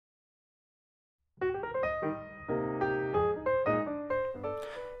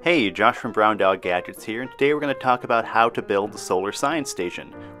Hey, Josh from Brown Dog Gadgets here, and today we're going to talk about how to build the Solar Science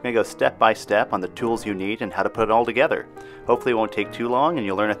Station. We're going to go step by step on the tools you need and how to put it all together. Hopefully it won't take too long and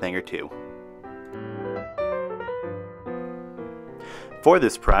you'll learn a thing or two. For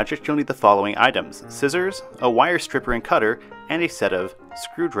this project you'll need the following items: scissors, a wire stripper and cutter, and a set of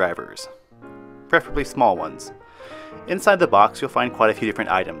screwdrivers, preferably small ones. Inside the box you'll find quite a few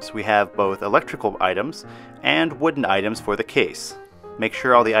different items. We have both electrical items and wooden items for the case. Make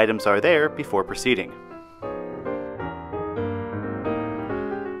sure all the items are there before proceeding.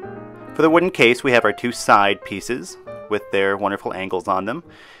 For the wooden case we have our two side pieces with their wonderful angles on them.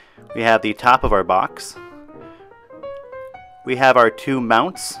 We have the top of our box. We have our two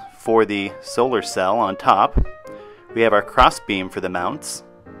mounts for the solar cell on top. We have our cross beam for the mounts.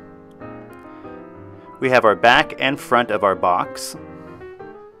 We have our back and front of our box.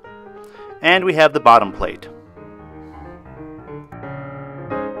 And we have the bottom plate.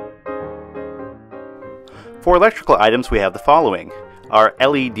 For electrical items we have the following: our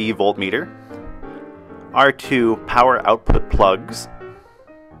LED voltmeter, our two power output plugs,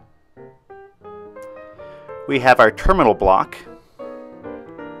 we have our terminal block,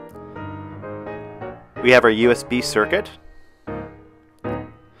 we have our USB circuit,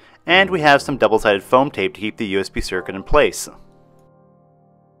 and we have some double-sided foam tape to keep the USB circuit in place.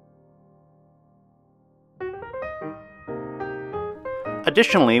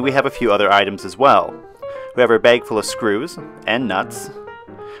 Additionally, we have a few other items as well. We have our bag full of screws and nuts.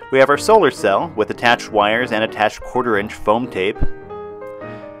 We have our solar cell with attached wires and attached 1/4 inch foam tape.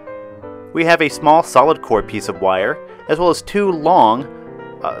 We have a small solid core piece of wire, as well as two long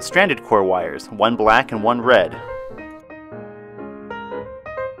stranded core wires, one black and one red.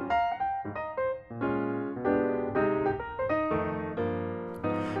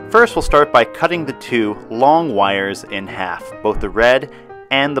 First we'll start by cutting the two long wires in half, both the red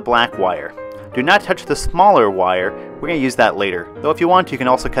and the black wire. Do not touch the smaller wire, we're going to use that later, though if you want to you can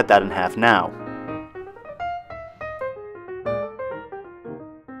also cut that in half now.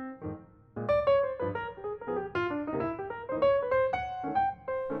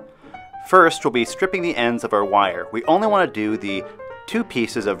 First we'll be stripping the ends of our wire. We only want to do the two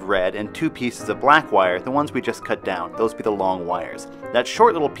pieces of red and two pieces of black wire, the ones we just cut down. Those will be the long wires. That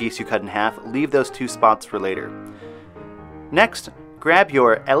short little piece you cut in half, leave those two spots for later. Next, grab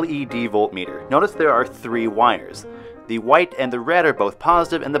your LED voltmeter. Notice there are three wires. The white and the red are both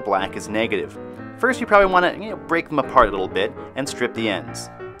positive and the black is negative. First you probably want to break them apart a little bit and strip the ends.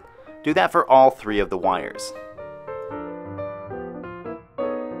 Do that for all three of the wires.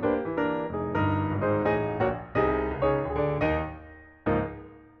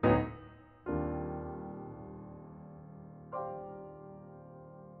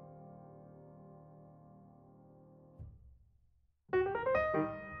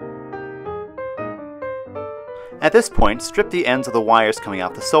 At this point, strip the ends of the wires coming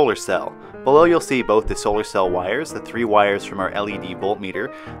off the solar cell. Below you'll see both the solar cell wires, the three wires from our LED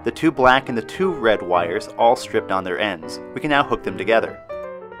voltmeter, the two black and the two red wires, all stripped on their ends. We can now hook them together.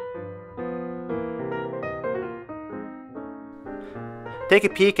 Take a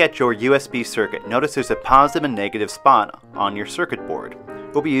peek at your USB circuit. Notice there's a positive and negative spot on your circuit board.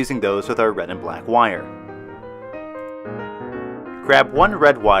 We'll be using those with our red and black wire. Grab one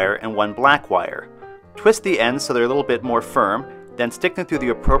red wire and one black wire. Twist the ends so they're a little bit more firm, then stick them through the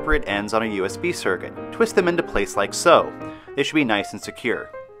appropriate ends on a USB circuit. Twist them into place like so. They should be nice and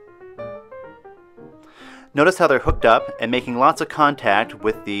secure. Notice how they're hooked up and making lots of contact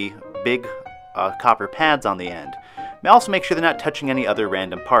with the big copper pads on the end. Also make sure they're not touching any other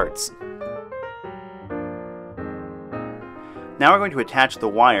random parts. Now we're going to attach the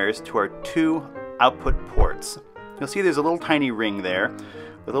wires to our two output ports. You'll see there's a little tiny ring there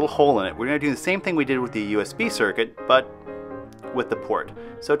with a little hole in it. We're going to do the same thing we did with the USB circuit, but with the port.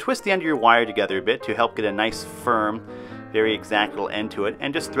 So twist the end of your wire together a bit to help get a nice firm, very exact little end to it,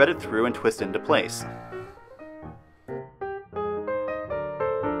 and just thread it through and twist it into place.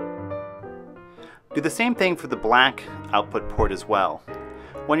 Do the same thing for the black output port as well.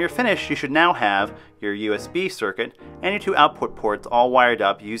 When you're finished, you should now have your USB circuit and your two output ports all wired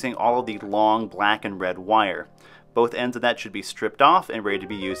up using all of the long black and red wire. Both ends of that should be stripped off and ready to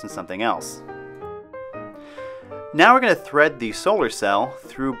be used in something else. Now we're going to thread the solar cell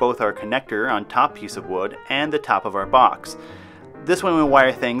through both our connector on top piece of wood and the top of our box. This way when we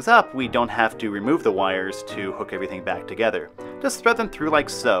wire things up, we don't have to remove the wires to hook everything back together. Just thread them through like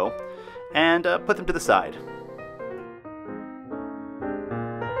so and put them to the side.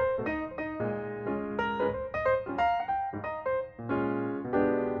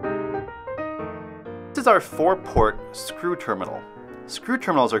 This is our 4-port screw terminal. Screw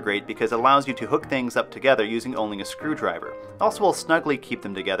terminals are great because it allows you to hook things up together using only a screwdriver. It also will snugly keep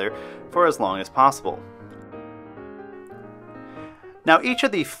them together for as long as possible. Now each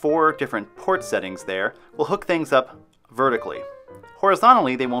of the 4 different port settings there will hook things up vertically.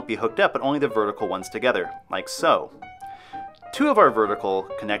 Horizontally they won't be hooked up, but only the vertical ones together, like so. 2 of our vertical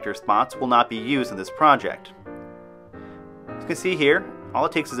connector spots will not be used in this project. As you can see here, all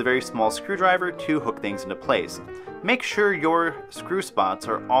it takes is a very small screwdriver to hook things into place. Make sure your screw spots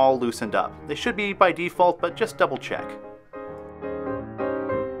are all loosened up. They should be by default, but just double check.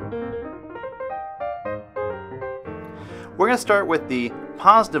 We're going to start with the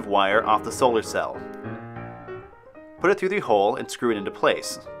positive wire off the solar cell. Put it through the hole and screw it into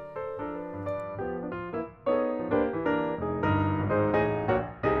place.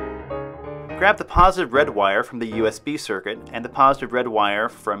 Grab the positive red wire from the USB circuit and the positive red wire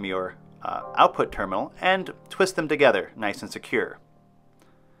from your output terminal and twist them together nice and secure.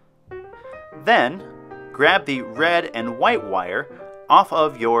 Then grab the red and white wire off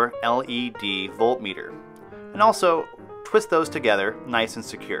of your LED voltmeter and also twist those together nice and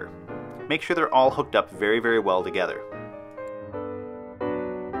secure. Make sure they're all hooked up very, very well together.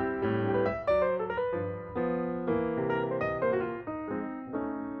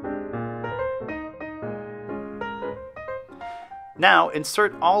 Now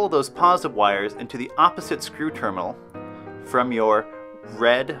insert all of those positive wires into the opposite screw terminal from your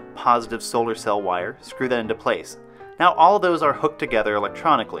red positive solar cell wire. Screw that into place. Now all of those are hooked together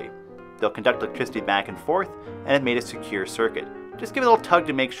electronically. They'll conduct electricity back and forth and have made a secure circuit. Just give it a little tug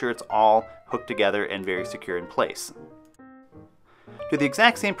to make sure it's all hooked together and very secure in place. Do the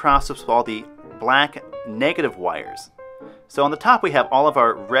exact same process with all the black negative wires. So on the top we have all of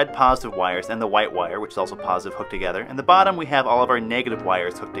our red positive wires and the white wire, which is also positive, hooked together. And the bottom we have all of our negative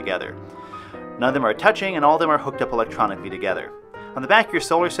wires hooked together. None of them are touching and all of them are hooked up electronically together. On the back of your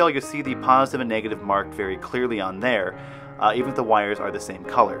solar cell you'll see the positive and negative marked very clearly on there, even if the wires are the same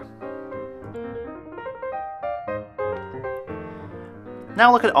color.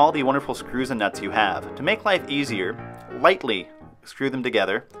 Now look at all the wonderful screws and nuts you have. To make life easier, lightly screw them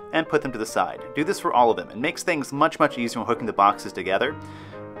together and put them to the side. Do this for all of them. It makes things much easier when hooking the boxes together,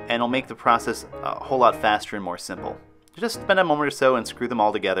 and it'll make the process a whole lot faster and more simple. Just spend a moment or so and screw them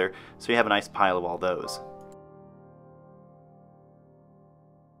all together so you have a nice pile of all those.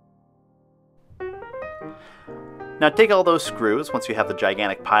 Now take all those screws, once you have the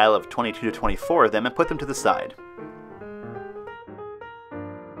gigantic pile of 22 to 24 of them, and put them to the side.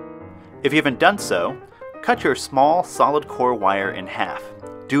 If you haven't done so, cut your small solid core wire in half.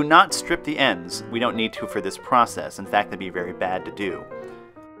 Do not strip the ends. We don't need to for this process. In fact, that'd be very bad to do.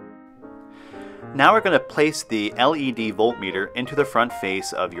 Now we're going to place the LED voltmeter into the front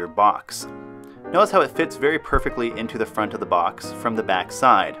face of your box. Notice how it fits very perfectly into the front of the box from the back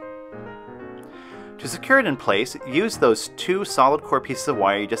side. To secure it in place, use those 2 solid core pieces of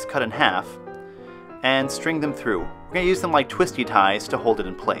wire you just cut in half and string them through. We're going to use them like twisty ties to hold it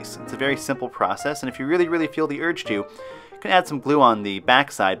in place. It's a very simple process, and if you really feel the urge to, you can add some glue on the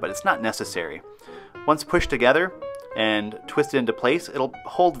back side, but it's not necessary. Once pushed together and twisted into place, it'll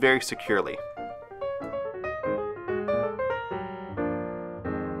hold very securely.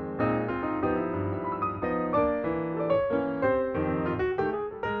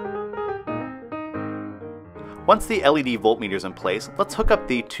 Once the LED voltmeter is in place, let's hook up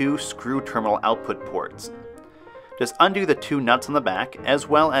the 2 screw terminal output ports. Just undo the 2 nuts on the back, as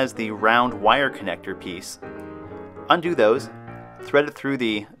well as the round wire connector piece. Undo those, thread it through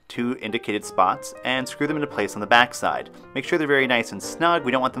the 2 indicated spots, and screw them into place on the back side. Make sure they're very nice and snug.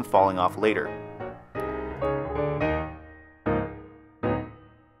 We don't want them falling off later.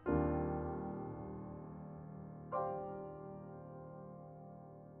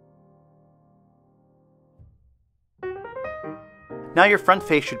 Now your front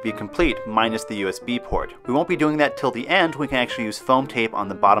face should be complete, minus the USB port. We won't be doing that till the end when we can actually use foam tape on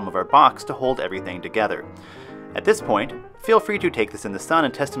the bottom of our box to hold everything together. At this point, feel free to take this in the sun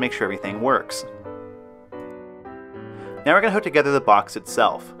and test to make sure everything works. Now we're going to hook together the box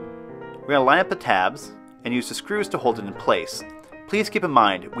itself. We're going to line up the tabs and use the screws to hold it in place. Please keep in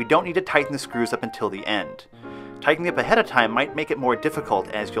mind, we don't need to tighten the screws up until the end. Tightening up ahead of time might make it more difficult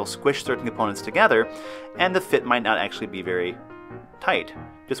as you'll squish certain components together and the fit might not actually be very tight.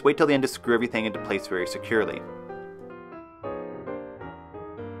 Just wait till the end to screw everything into place very securely.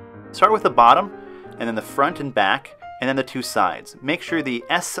 Start with the bottom, and then the front and back, and then the 2 sides. Make sure the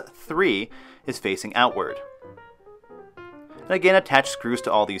S3 is facing outward. And again, attach screws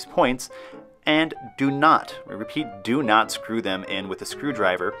to all these points, and do not, I repeat, do not screw them in with a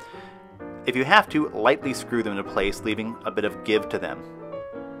screwdriver. If you have to, lightly screw them into place, leaving a bit of give to them.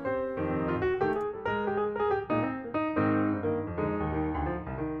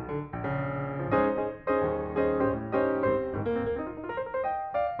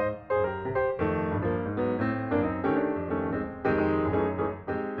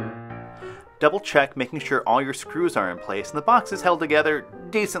 Double check making sure all your screws are in place and the box is held together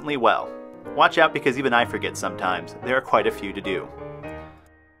decently well. Watch out because even I forget sometimes. There are quite a few to do.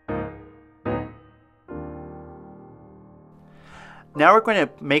 Now we're going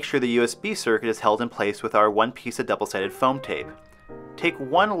to make sure the USB circuit is held in place with our one piece of double-sided foam tape. Take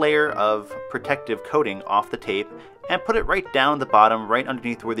one layer of protective coating off the tape and put it right down the bottom, right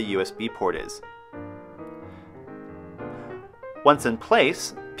underneath where the USB port is. Once in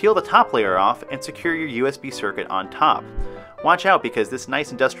place, peel the top layer off and secure your USB circuit on top. Watch out because this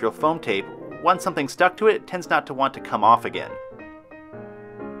nice industrial foam tape, once something stuck to it, it tends not to want to come off again.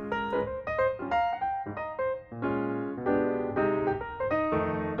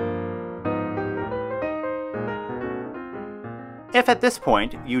 If at this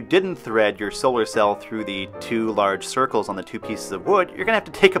point you didn't thread your solar cell through the two large circles on the two pieces of wood, you're going to have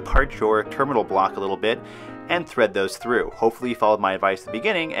to take apart your terminal block a little bit and thread those through. Hopefully you followed my advice at the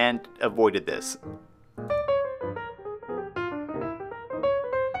beginning and avoided this.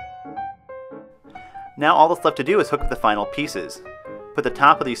 Now all that's left to do is hook up the final pieces. Put the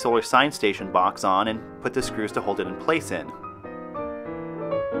top of the solar sign station box on and put the screws to hold it in place in.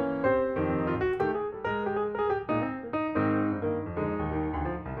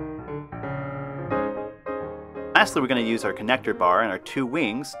 Lastly, we're going to use our connector bar and our two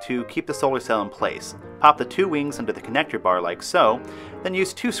wings to keep the solar cell in place. Pop the two wings under the connector bar like so, then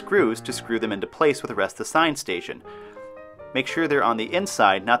use two screws to screw them into place with the rest of the sign station. Make sure they're on the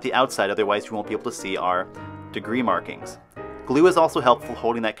inside, not the outside, otherwise you won't be able to see our degree markings. Glue is also helpful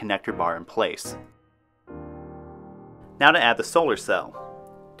holding that connector bar in place. Now to add the solar cell.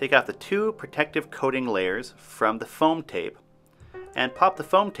 Take out the two protective coating layers from the foam tape and pop the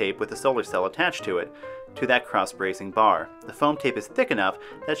foam tape with the solar cell attached to it to that cross-bracing bar. The foam tape is thick enough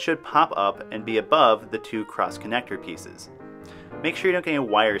that it should pop up and be above the two cross connector pieces. Make sure you don't get any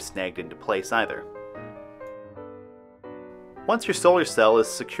wires snagged into place either. Once your solar cell is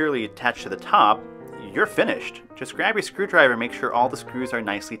securely attached to the top, you're finished. Just grab your screwdriver and make sure all the screws are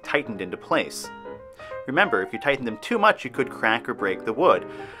nicely tightened into place. Remember, if you tighten them too much, you could crack or break the wood.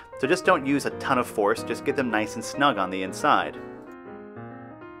 So just don't use a ton of force, just get them nice and snug on the inside.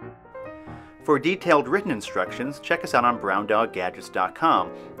 For detailed written instructions, check us out on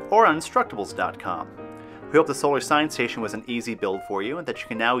browndoggadgets.com or on Instructables.com. We hope the solar sign station was an easy build for you and that you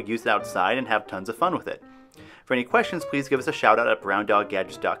can now use it outside and have tons of fun with it. For any questions, please give us a shout out at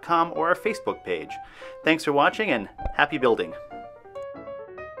browndoggadgets.com or our Facebook page. Thanks for watching and happy building!